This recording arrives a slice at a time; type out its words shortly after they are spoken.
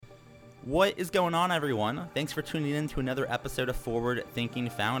What is going on, everyone? Thanks for tuning in to another episode of Forward Thinking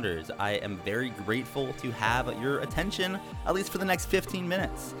Founders. I am very grateful to have your attention, at least for the next 15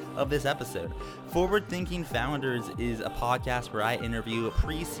 minutes of this episode. Forward Thinking Founders is a podcast where I interview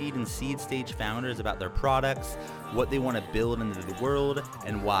pre-seed and seed stage founders about their products, what they want to build into the world,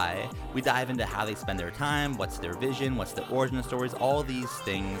 and why. We dive into how they spend their time, what's their vision, what's their origin stories, all these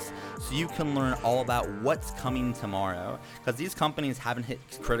things, so you can learn all about what's coming tomorrow. Because these companies haven't hit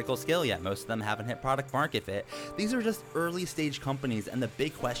critical scale yet. Most of them haven't hit product market fit. These are just early stage companies, and the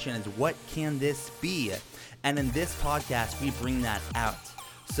big question is, what can this be? And in this podcast, we bring that out.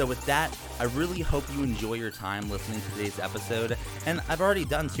 So with that, I really hope you enjoy your time listening to today's episode. And I've already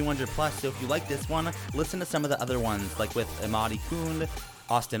done 200 plus, so if you like this one, listen to some of the other ones, like with Imadi Kund,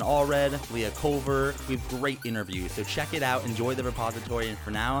 Austin Allred, Leah Culver. We have great interviews, so check it out, enjoy the repository, and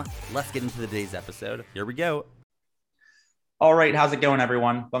for now, let's get into today's episode. Here we go. All right, how's it going,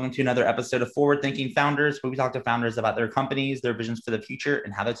 everyone? Welcome to another episode of Forward Thinking Founders, where we talk to founders about their companies, their visions for the future,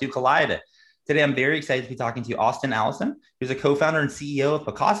 and how the two collide. Today, I'm very excited to be talking to Austin Allison, who's a co-founder and CEO of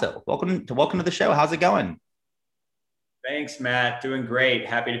Pacaso. Welcome to the show. How's it going? Thanks, Matt. Doing great.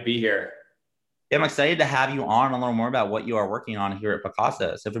 Happy to be here. Yeah, I'm excited to have you on and learn more about what you are working on here at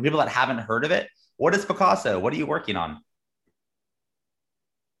Pacaso. So for people that haven't heard of it, what is Pacaso? What are you working on?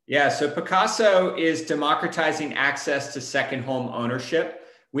 Yeah, so Pacaso is democratizing access to second home ownership.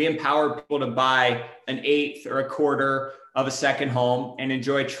 We empower people to buy an eighth or a quarter of a second home and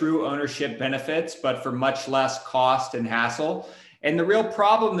enjoy true ownership benefits, but for much less cost and hassle. And the real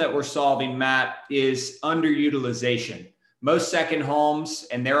problem that we're solving, Matt, is underutilization. Most second homes,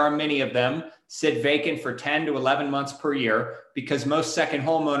 and there are many of them, sit vacant for 10 to 11 months per year because most second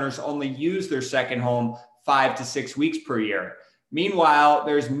homeowners only use their second home 5 to 6 weeks per year. Meanwhile,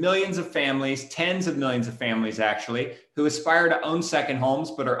 there's millions of families, tens of millions of families actually, who aspire to own second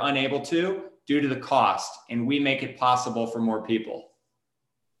homes but are unable to due to the cost, and we make it possible for more people.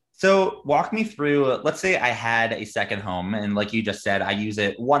 So walk me through, let's say I had a second home, and like you just said, I use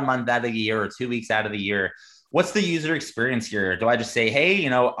it 1 month out of the year or 2 weeks out of the year. What's the user experience here? Do I just say, hey,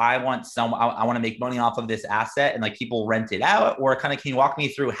 I want to make money off of this asset and like people rent it out? Or kind of, can you walk me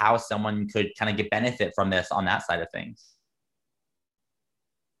through how someone could kind of get benefit from this on that side of things?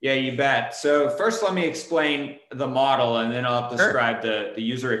 Yeah, you bet. So first, let me explain the model, and then I'll describe the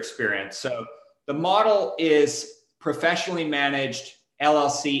user experience. So the model is professionally managed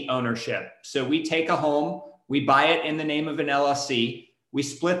LLC ownership. So we take a home, we buy it in the name of an LLC, we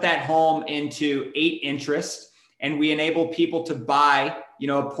split that home into 8 interests, and we enable people to buy,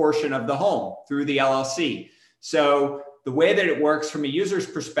 a portion of the home through the LLC. So the way that it works from a user's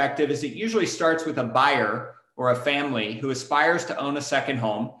perspective is it usually starts with a buyer or a family who aspires to own a second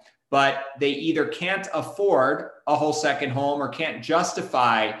home, but they either can't afford a whole second home or can't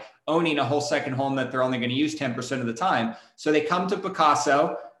justify owning a whole second home that they're only going to use 10% of the time. So they come to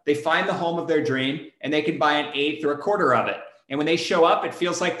Pacaso, they find the home of their dream, and they can buy an eighth or a quarter of it. And when they show up, it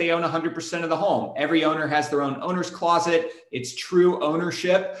feels like they own 100% of the home. Every owner has their own owner's closet. It's true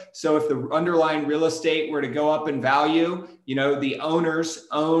ownership. So if the underlying real estate were to go up in value, the owners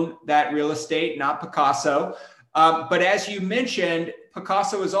own that real estate, not Pacaso. But as you mentioned,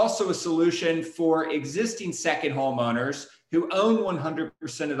 Pacaso is also a solution for existing second homeowners who own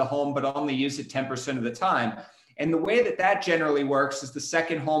 100% of the home, but only use it 10% of the time. And the way that generally works is the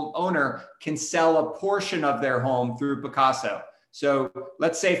second home owner can sell a portion of their home through Pacaso. So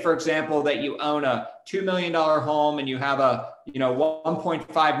let's say, for example, that you own a $2 million home and you have a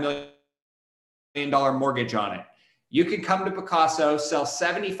 $1.5 million mortgage on it. You can come to Pacaso, sell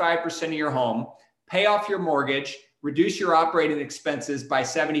 75% of your home, pay off your mortgage, reduce your operating expenses by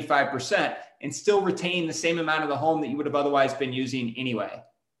 75%, and still retain the same amount of the home that you would have otherwise been using anyway.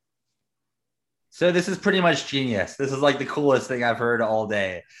 So this is pretty much genius. This is like the coolest thing I've heard all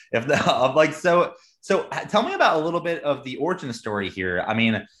day. So tell me about a little bit of the origin story here. I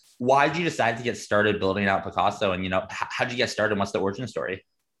mean, why did you decide to get started building out Pacaso, and how did you get started? What's the origin story?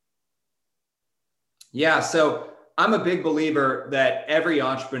 Yeah, so I'm a big believer that every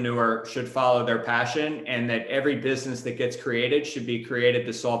entrepreneur should follow their passion, and that every business that gets created should be created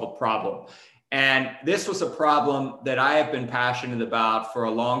to solve a problem. And this was a problem that I have been passionate about for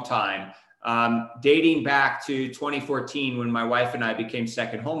a long time. Dating back to 2014, when my wife and I became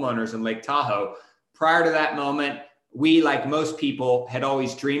second homeowners in Lake Tahoe. Prior to that moment, we, like most people, had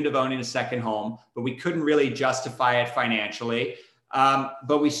always dreamed of owning a second home, but we couldn't really justify it financially.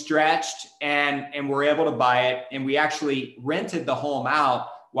 But we stretched and were able to buy it. And we actually rented the home out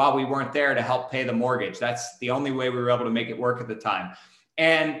while we weren't there to help pay the mortgage. That's the only way we were able to make it work at the time.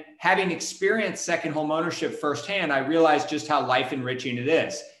 And having experienced second home ownership firsthand, I realized just how life enriching it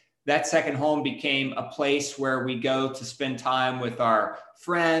is. that second home became a place where we go to spend time with our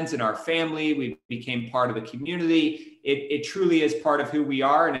friends and our family. We became part of the community. It truly is part of who we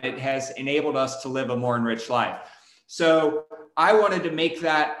are, and it has enabled us to live a more enriched life. So I wanted to make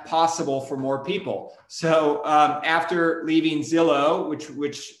that possible for more people. So after leaving Zillow,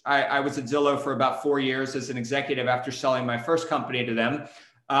 which I was at Zillow for about 4 years as an executive after selling my first company to them,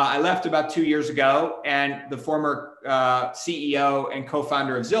 I left about 2 years ago, and the former CEO and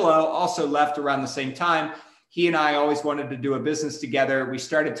co-founder of Zillow also left around the same time. He and I always wanted to do a business together. We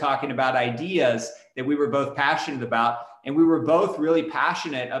started talking about ideas that we were both passionate about, and we were both really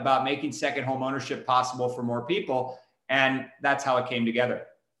passionate about making second home ownership possible for more people. And that's how it came together.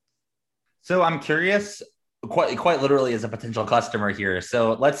 So I'm curious, quite literally as a potential customer here.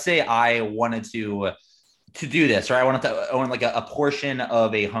 So let's say I wanted to do this, or I wanted to own like a portion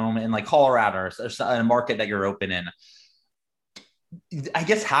of a home in like Colorado or a market that you're open in. I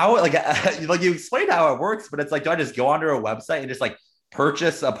guess how, like you explained how it works, but it's like, do I just go onto a website and just like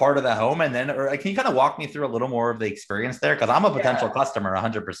purchase a part of the home? And then, or like, can you kind of walk me through a little more of the experience there? Cause I'm a potential customer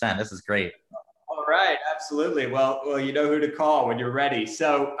 100%. This is great. All right. Absolutely. Well, you know who to call when you're ready.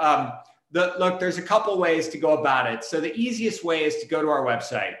 So, look, there's a couple ways to go about it. So the easiest way is to go to our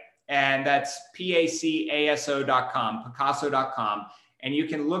website, and that's pacaso.com, pacaso.com. And you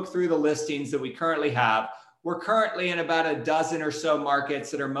can look through the listings that we currently have. We're currently in about a dozen or so markets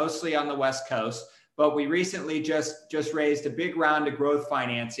that are mostly on the West Coast, but we recently just raised a big round of growth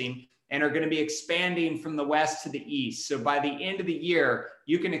financing and are going to be expanding from the West to the East. So by the end of the year,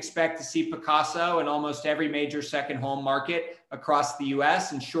 you can expect to see Pacaso in almost every major second home market across the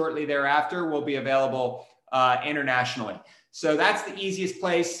US, and shortly thereafter will be available internationally. So that's the easiest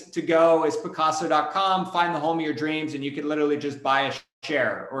place to go is pacaso.com, find the home of your dreams, and you can literally just buy a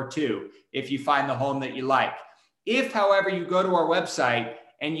share or two if you find the home that you like. If, however, you go to our website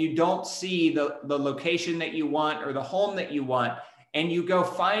and you don't see the location that you want or the home that you want, and you go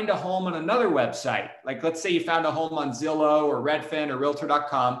find a home on another website, like let's say you found a home on Zillow or Redfin or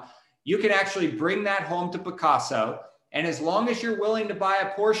Realtor.com, you can actually bring that home to Pacaso. And as long as you're willing to buy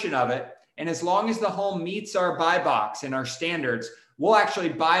a portion of it, and as long as the home meets our buy box and our standards, we'll actually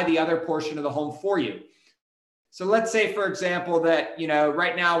buy the other portion of the home for you. So let's say, for example, that,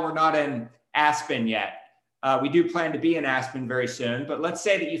 right now we're not in Aspen yet. We do plan to be in Aspen very soon, but let's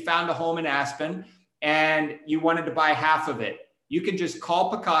say that you found a home in Aspen and you wanted to buy half of it. You can just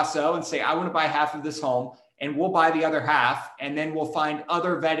call Pacaso and say, I want to buy half of this home, and we'll buy the other half. And then we'll find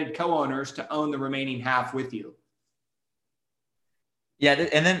other vetted co-owners to own the remaining half with you. Yeah.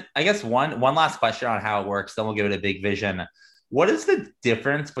 And then I guess one last question on how it works, then we'll give it a big vision. What is the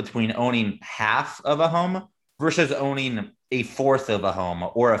difference between owning half of a home versus owning a fourth of a home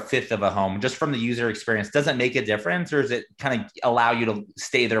or a fifth of a home? Just from the user experience, does it make a difference, or does it kind of allow you to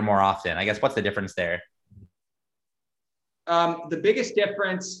stay there more often? I guess what's the difference there? The biggest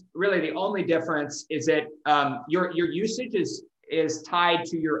difference, really the only difference, is that your usage is tied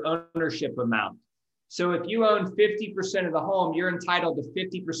to your ownership amount. So if you own 50% of the home, you're entitled to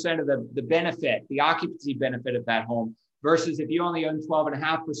 50% of the benefit, the occupancy benefit of that home, versus if you only own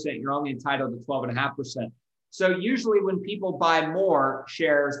 12.5%, you're only entitled to 12.5%. So usually when people buy more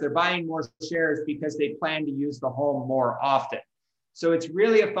shares, they're buying more shares because they plan to use the home more often. So it's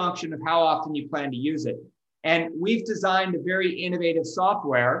really a function of how often you plan to use it. And we've designed a very innovative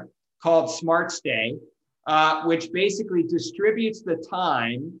software called SmartStay, which basically distributes the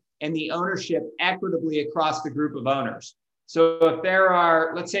time and the ownership equitably across the group of owners. So if there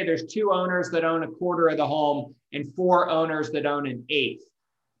are, let's say there's 2 owners that own a quarter of the home and 4 owners that own an eighth.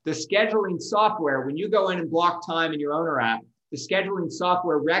 The scheduling software, when you go in and block time in your owner app, the scheduling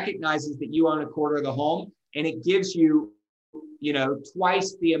software recognizes that you own a quarter of the home, and it gives you,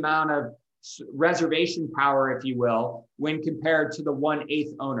 twice the amount of reservation power, if you will, when compared to the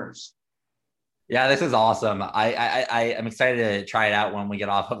 1/8 owners. Yeah, this is awesome. I am excited to try it out when we get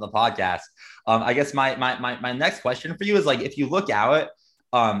off of the podcast. I guess my next question for you is, like, if you look out,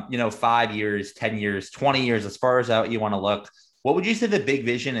 5 years, 10 years, 20 years, as far as out you want to look, what would you say the big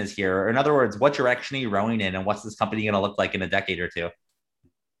vision is here? Or in other words, what direction are you rowing in, and what's this company going to look like in a decade or two?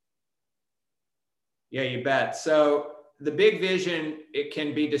 Yeah, you bet. So the big vision, it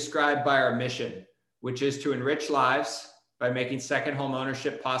can be described by our mission, which is to enrich lives by making second home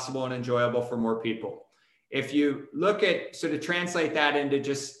ownership possible and enjoyable for more people. If you look at, so to translate that into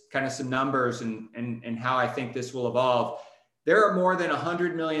just kind of some numbers and how I think this will evolve, there are more than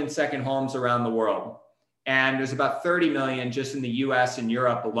 100 million second homes around the world. And there's about 30 million just in the US and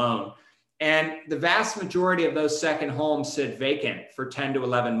Europe alone. And the vast majority of those second homes sit vacant for 10 to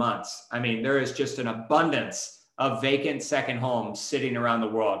 11 months. I mean, there is just an abundance of vacant second homes sitting around the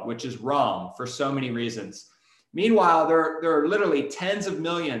world, which is wrong for so many reasons. Meanwhile, there are literally tens of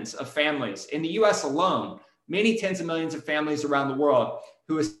millions of families in the US alone, many tens of millions of families around the world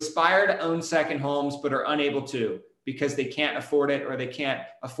who aspire to own second homes but are unable to because they can't afford it, or they can't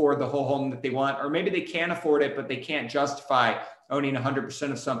afford the whole home that they want, or maybe they can afford it, but they can't justify owning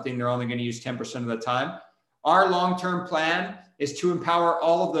 100% of something they're only going to use 10% of the time. Our long-term plan is to empower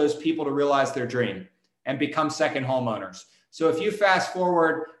all of those people to realize their dream and become second homeowners. So if you fast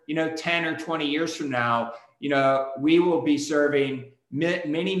forward, 10 or 20 years from now, we will be serving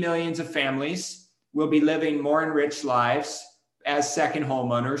many millions of families. We'll be living more enriched lives as second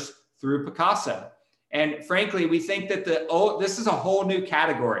homeowners through Pacaso. And frankly, we think that this is a whole new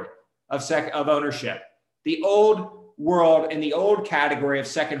category of ownership. The old world and the old category of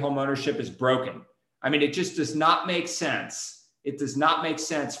second home ownership is broken. I mean, it just does not make sense. It does not make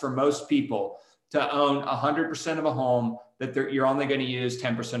sense for most people to own 100% of a home that you're only going to use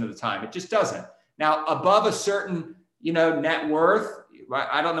 10% of the time. It just doesn't. Now, above a certain, net worth,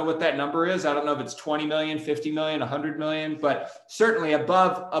 I don't know what that number is. I don't know if it's 20 million, 50 million, 100 million, but certainly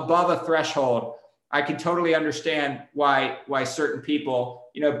above a threshold, I can totally understand why certain people,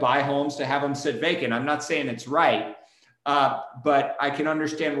 buy homes to have them sit vacant. I'm not saying it's right, but I can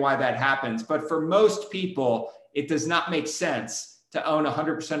understand why that happens. But for most people, it does not make sense to own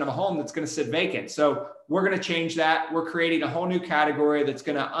 100% of a home that's going to sit vacant. So we're going to change that. We're creating a whole new category that's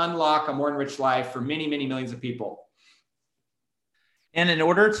going to unlock a more enriched life for many, many millions of people. And in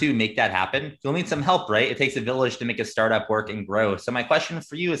order to make that happen, you'll need some help, right? It takes a village to make a startup work and grow. So my question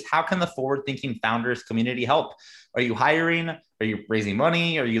for you is, how can the forward-thinking founders community help? Are you hiring? Are you raising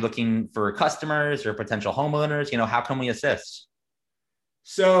money? Are you looking for customers or potential homeowners? How can we assist?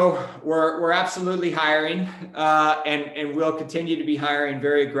 So we're absolutely hiring, and we'll continue to be hiring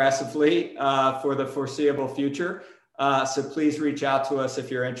very aggressively for the foreseeable future. So please reach out to us if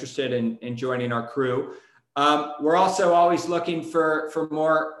you're interested in joining our crew. We're also always looking for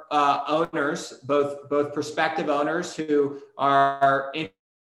more owners, both prospective owners who are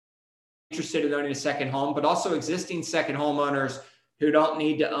interested in owning a second home, but also existing second homeowners who don't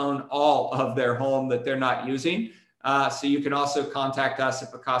need to own all of their home that they're not using. So you can also contact us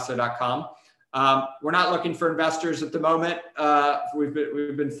at Pacaso.com. We're not looking for investors at the moment.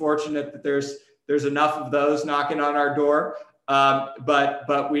 We've been fortunate that there's enough of those knocking on our door,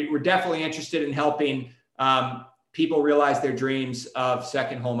 but we're definitely interested in helping people realize their dreams of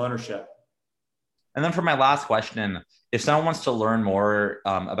second home ownership. And then for my last question, if someone wants to learn more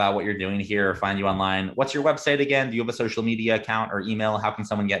about what you're doing here or find you online, what's your website again? Do you have a social media account or email? How can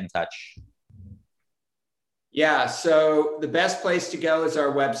someone get in touch? Yeah, so the best place to go is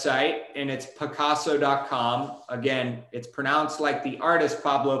our website, and it's Pacaso.com. Again, it's pronounced like the artist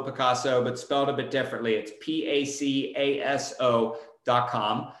Pablo Picasso, but spelled a bit differently. It's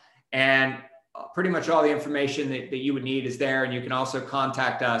Pacaso.com. And pretty much all the information that you would need is there, and you can also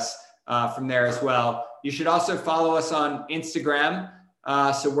contact us from there as well. You should also follow us on Instagram.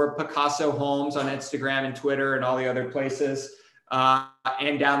 So we're Pacaso Homes on Instagram and Twitter and all the other places.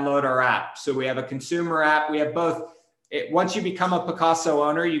 And download our app. So we have a consumer app. We have both. Once you become a Pacaso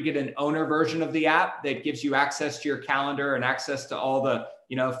owner, you get an owner version of the app that gives you access to your calendar and access to all the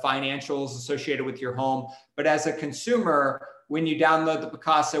financials associated with your home. But as a consumer, when you download the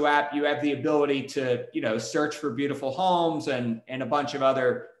Pacaso app, you have the ability to search for beautiful homes and a bunch of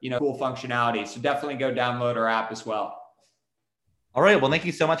other cool functionality. So definitely go download our app as well. All right. Well, thank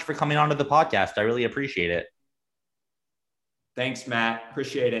you so much for coming on to the podcast. I really appreciate it. Thanks, Matt.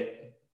 Appreciate it.